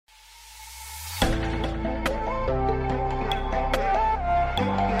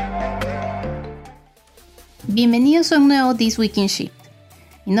Bienvenidos a un nuevo This Week in Shift.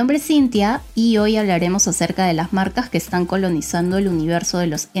 Mi nombre es Cintia y hoy hablaremos acerca de las marcas que están colonizando el universo de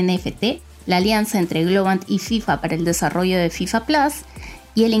los NFT, la alianza entre Globant y FIFA para el desarrollo de FIFA Plus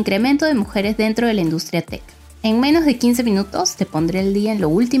y el incremento de mujeres dentro de la industria tech. En menos de 15 minutos te pondré el día en lo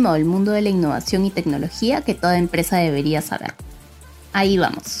último del mundo de la innovación y tecnología que toda empresa debería saber. Ahí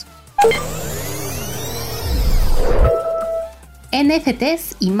vamos.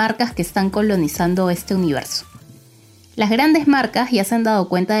 NFTs y marcas que están colonizando este universo. Las grandes marcas ya se han dado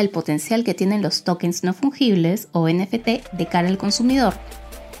cuenta del potencial que tienen los tokens no fungibles o NFT de cara al consumidor,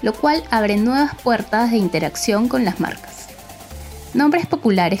 lo cual abre nuevas puertas de interacción con las marcas. Nombres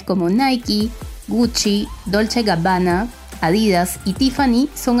populares como Nike, Gucci, Dolce & Gabbana, Adidas y Tiffany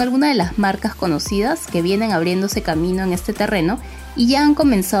son algunas de las marcas conocidas que vienen abriéndose camino en este terreno y ya han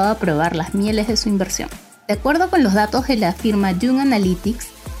comenzado a probar las mieles de su inversión. De acuerdo con los datos de la firma Young Analytics,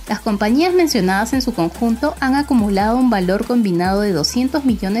 las compañías mencionadas en su conjunto han acumulado un valor combinado de $200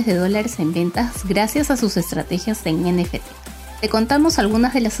 millones en ventas gracias a sus estrategias en NFT. Te contamos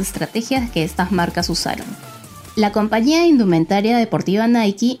algunas de las estrategias que estas marcas usaron. La compañía de indumentaria deportiva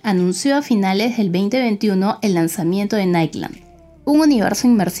Nike anunció a finales del 2021 el lanzamiento de Nikeland, un universo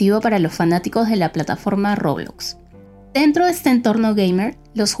inmersivo para los fanáticos de la plataforma Roblox. Dentro de este entorno gamer,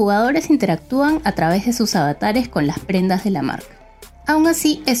 los jugadores interactúan a través de sus avatares con las prendas de la marca. Aún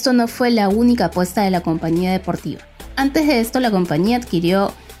así, esto no fue la única apuesta de la compañía deportiva. Antes de esto, la compañía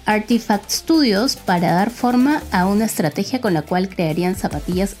adquirió Artifact Studios para dar forma a una estrategia con la cual crearían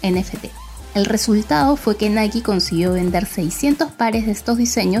zapatillas NFT. El resultado fue que Nike consiguió vender 600 pares de estos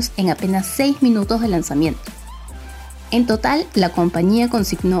diseños en apenas 6 minutos de lanzamiento. En total, la compañía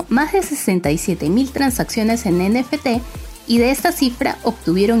consignó más de 67.000 transacciones en NFT y de esta cifra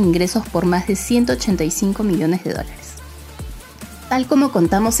obtuvieron ingresos por más de $185 millones. Tal como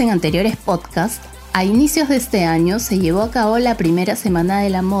contamos en anteriores podcasts, a inicios de este año se llevó a cabo la primera semana de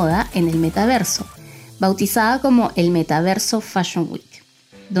la moda en el metaverso, bautizada como el Metaverso Fashion Week,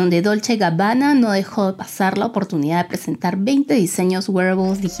 donde Dolce & Gabbana no dejó de pasar la oportunidad de presentar 20 diseños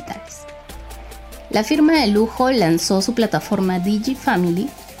wearables digitales. La firma de lujo lanzó su plataforma DigiFamily,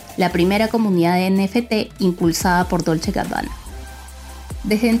 la primera comunidad de NFT impulsada por Dolce & Gabbana.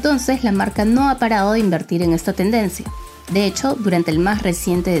 Desde entonces, la marca no ha parado de invertir en esta tendencia. De hecho, durante el más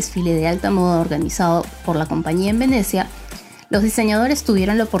reciente desfile de alta moda organizado por la compañía en Venecia, los diseñadores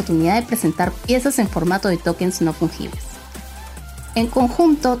tuvieron la oportunidad de presentar piezas en formato de tokens no fungibles. En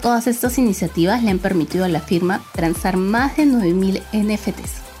conjunto, todas estas iniciativas le han permitido a la firma transar más de 9.000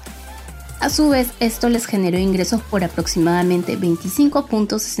 NFTs. A su vez, esto les generó ingresos por aproximadamente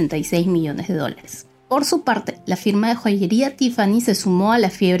 $25.66 millones. Por su parte, la firma de joyería Tiffany se sumó a la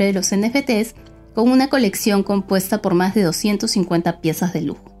fiebre de los NFTs con una colección compuesta por más de 250 piezas de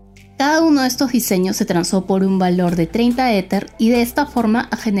lujo. Cada uno de estos diseños se transó por un valor de 30 Ether y de esta forma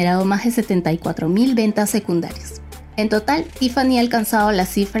ha generado más de 74.000 ventas secundarias. En total, Tiffany ha alcanzado la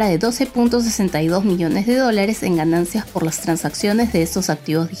cifra de $12.62 millones en ganancias por las transacciones de estos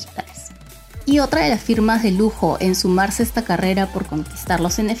activos digitales. Y otra de las firmas de lujo en sumarse a esta carrera por conquistar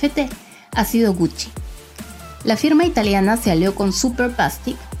los NFT ha sido Gucci. La firma italiana se alió con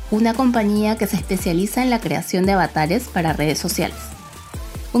Superplastic, una compañía que se especializa en la creación de avatares para redes sociales.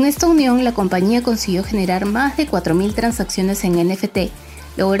 Con esta unión, la compañía consiguió generar más de 4.000 transacciones en NFT,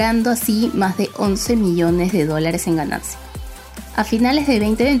 logrando así más de $11 millones en ganancia. A finales de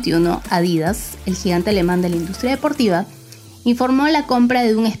 2021, Adidas, el gigante alemán de la industria deportiva, informó la compra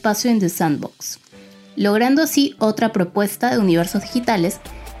de un espacio en The Sandbox, logrando así otra propuesta de universos digitales,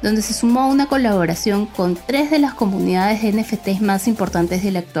 donde se sumó a una colaboración con 3 de las comunidades de NFTs más importantes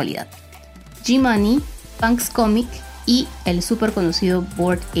de la actualidad: G-Money, Punks Comic y el súper conocido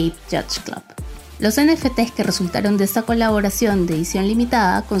Bored Ape Yacht Club. Los NFTs que resultaron de esta colaboración de edición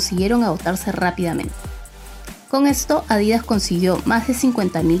limitada consiguieron agotarse rápidamente. Con esto, Adidas consiguió más de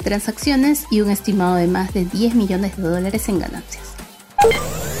 50.000 transacciones y un estimado de más de $10 millones en ganancias.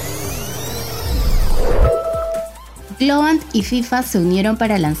 Globant y FIFA se unieron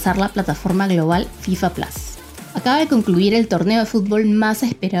para lanzar la plataforma global FIFA Plus. Acaba de concluir el torneo de fútbol más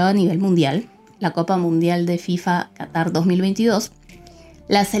esperado a nivel mundial, la Copa Mundial de FIFA Qatar 2022.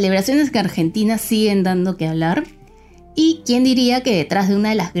 Las celebraciones que Argentina siguen dando que hablar. Y quién diría que detrás de una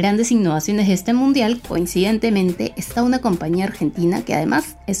de las grandes innovaciones de este mundial, coincidentemente, está una compañía argentina que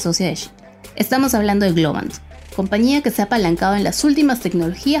además es socia de Chile. Estamos hablando de Globant, compañía que se ha apalancado en las últimas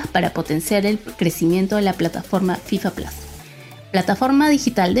tecnologías para potenciar el crecimiento de la plataforma FIFA Plus. Plataforma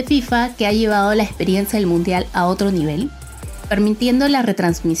digital de FIFA que ha llevado la experiencia del mundial a otro nivel permitiendo la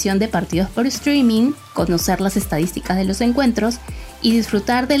retransmisión de partidos por streaming, conocer las estadísticas de los encuentros y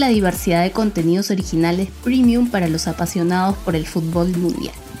disfrutar de la diversidad de contenidos originales premium para los apasionados por el fútbol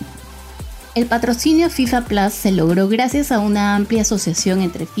mundial. El patrocinio FIFA Plus se logró gracias a una amplia asociación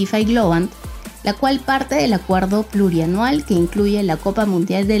entre FIFA y Globant, la cual parte del acuerdo plurianual que incluye la Copa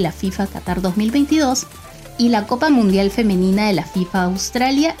Mundial de la FIFA Qatar 2022 y la Copa Mundial Femenina de la FIFA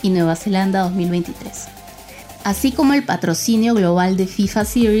Australia y Nueva Zelanda 2023, así como el patrocinio global de FIFA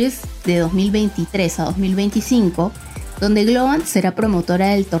Series de 2023 a 2025, donde Globant será promotora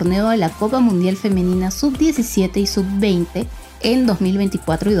del torneo de la Copa Mundial Femenina Sub-17 y Sub-20 en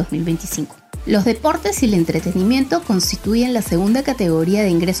 2024 y 2025. Los deportes y el entretenimiento constituyen la segunda categoría de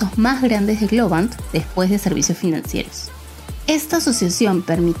ingresos más grandes de Globant después de servicios financieros. Esta asociación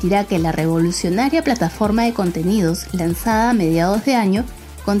permitirá que la revolucionaria plataforma de contenidos lanzada a mediados de año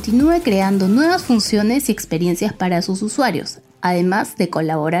continúe creando nuevas funciones y experiencias para sus usuarios, además de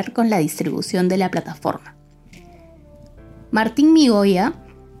colaborar con la distribución de la plataforma. Martín Migoya,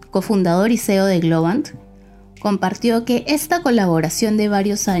 cofundador y CEO de Globant, compartió que esta colaboración de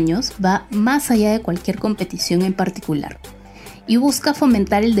varios años va más allá de cualquier competición en particular y busca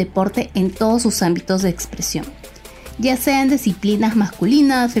fomentar el deporte en todos sus ámbitos de expresión, ya sean disciplinas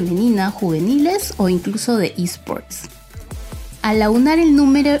masculinas, femeninas, juveniles o incluso de esports. Al aunar el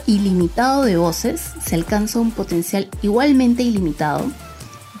número ilimitado de voces, se alcanza un potencial igualmente ilimitado,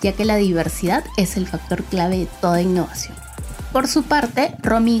 ya que la diversidad es el factor clave de toda innovación. Por su parte,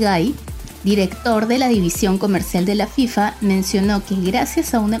 Romy Gay, director de la división comercial de la FIFA, mencionó que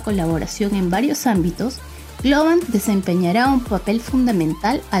gracias a una colaboración en varios ámbitos, Globant desempeñará un papel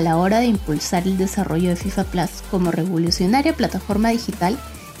fundamental a la hora de impulsar el desarrollo de FIFA Plus como revolucionaria plataforma digital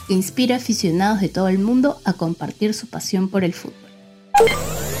que inspira a aficionados de todo el mundo a compartir su pasión por el fútbol.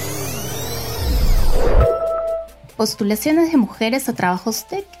 Postulaciones de mujeres a trabajos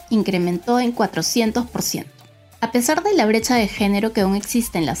tech incrementó en 400%. A pesar de la brecha de género que aún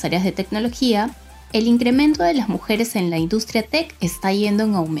existe en las áreas de tecnología, el incremento de las mujeres en la industria tech está yendo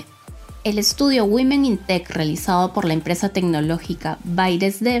en aumento. El estudio Women in Tech realizado por la empresa tecnológica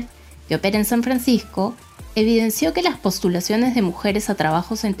BytesDev, que opera en San Francisco, evidenció que las postulaciones de mujeres a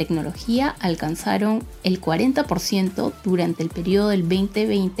trabajos en tecnología alcanzaron el 40% durante el periodo del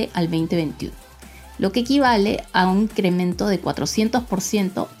 2020 al 2021, lo que equivale a un incremento de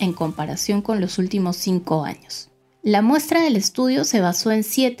 400% en comparación con los últimos 5 años. La muestra del estudio se basó en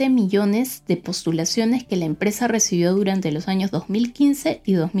 7 millones de postulaciones que la empresa recibió durante los años 2015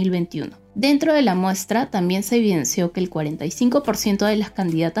 y 2021. Dentro de la muestra también se evidenció que el 45% de las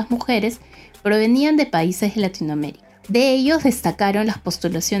candidatas mujeres provenían de países de Latinoamérica. De ellos destacaron las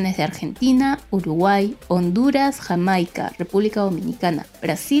postulaciones de Argentina, Uruguay, Honduras, Jamaica, República Dominicana,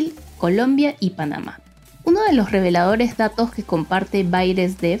 Brasil, Colombia y Panamá. Uno de los reveladores datos que comparte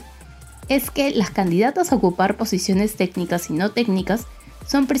BytesDev es que las candidatas a ocupar posiciones técnicas y no técnicas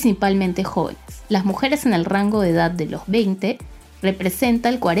son principalmente jóvenes. Las mujeres en el rango de edad de los 20 representa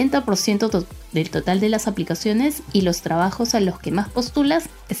el 40% del total de las aplicaciones y los trabajos a los que más postulas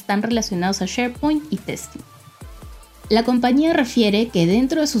están relacionados a SharePoint y testing. La compañía refiere que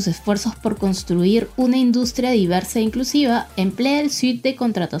dentro de sus esfuerzos por construir una industria diversa e inclusiva, emplea el suite de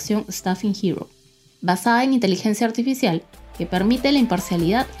contratación Staffing Hero, basada en inteligencia artificial, que permite la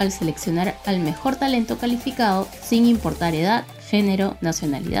imparcialidad al seleccionar al mejor talento calificado sin importar edad, género,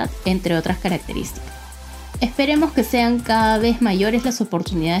 nacionalidad, entre otras características. Esperemos que sean cada vez mayores las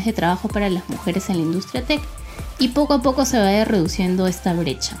oportunidades de trabajo para las mujeres en la industria tech y poco a poco se vaya reduciendo esta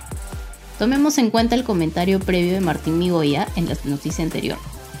brecha. Tomemos en cuenta el comentario previo de Martín Migoya en la noticia anterior.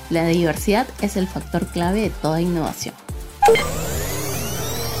 La diversidad es el factor clave de toda innovación.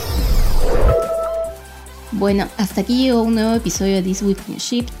 Bueno, hasta aquí llegó un nuevo episodio de This Week in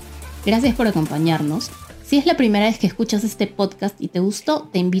Shift. Gracias por acompañarnos. Si es la primera vez que escuchas este podcast y te gustó,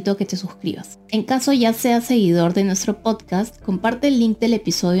 te invito a que te suscribas. En caso ya seas seguidor de nuestro podcast, comparte el link del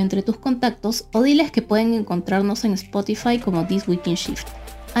episodio entre tus contactos o diles que pueden encontrarnos en Spotify como This Week in Shift.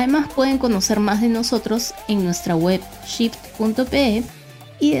 Además pueden conocer más de nosotros en nuestra web shift.pe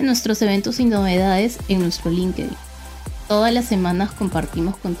y de nuestros eventos y novedades en nuestro LinkedIn. Todas las semanas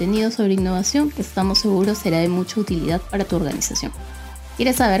compartimos contenido sobre innovación que estamos seguros será de mucha utilidad para tu organización.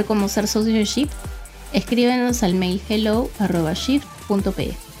 ¿Quieres saber cómo ser socio de Shift? Escríbenos al mail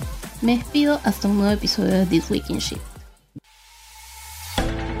hello@shift.pe. Me despido hasta un nuevo episodio de This Week in Shift.